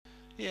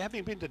Yeah,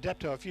 having been to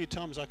Dapto a few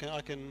times, I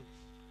can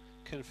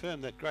confirm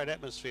that great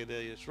atmosphere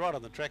there. It's right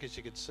on the track, as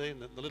you can see, and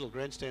the little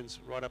grandstand's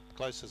right up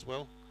close as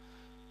well.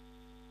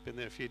 Been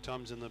there a few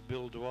times in the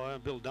Bill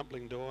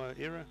Dumpling Dwyer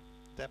era.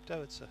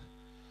 Dapto, it's a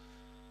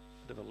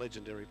bit of a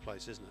legendary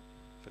place, isn't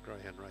it, for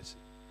greyhound racing?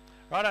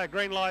 Righto,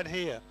 green light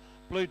here.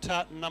 Blue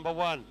Tartan number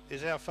 1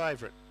 is our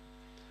favourite.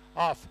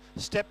 Off,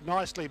 stepped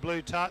nicely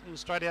Blue Tartan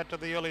straight out to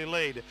the early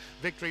lead.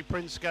 Victory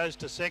Prince goes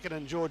to second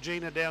and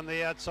Georgina down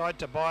the outside.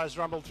 Tobias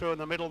rumbled through in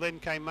the middle, then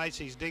came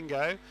Macy's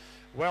Dingo.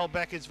 Well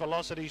back is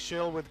Velocity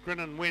Shell with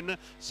Grin and Win.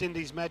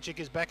 Cindy's Magic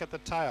is back at the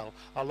tail.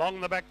 Along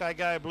the back they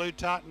go. Blue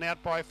Tartan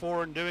out by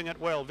 4 and doing it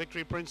well.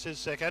 Victory Prince is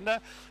second.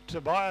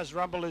 Tobias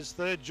Rumble is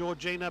third.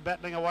 Georgina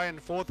battling away in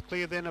fourth.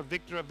 Clear then of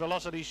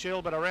Velocity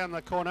Shell, but around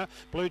the corner.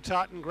 Blue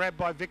Tartan grabbed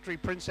by Victory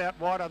Prince out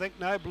wide. I think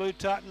no. Blue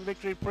Tartan,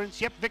 Victory Prince.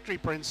 Yep, Victory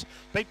Prince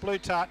beat Blue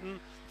Tartan.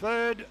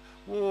 Third,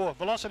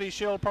 Velocity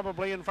Shell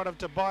probably in front of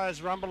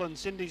Tobias Rumble and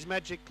Cindy's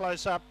Magic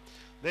close up.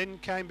 Then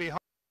came behind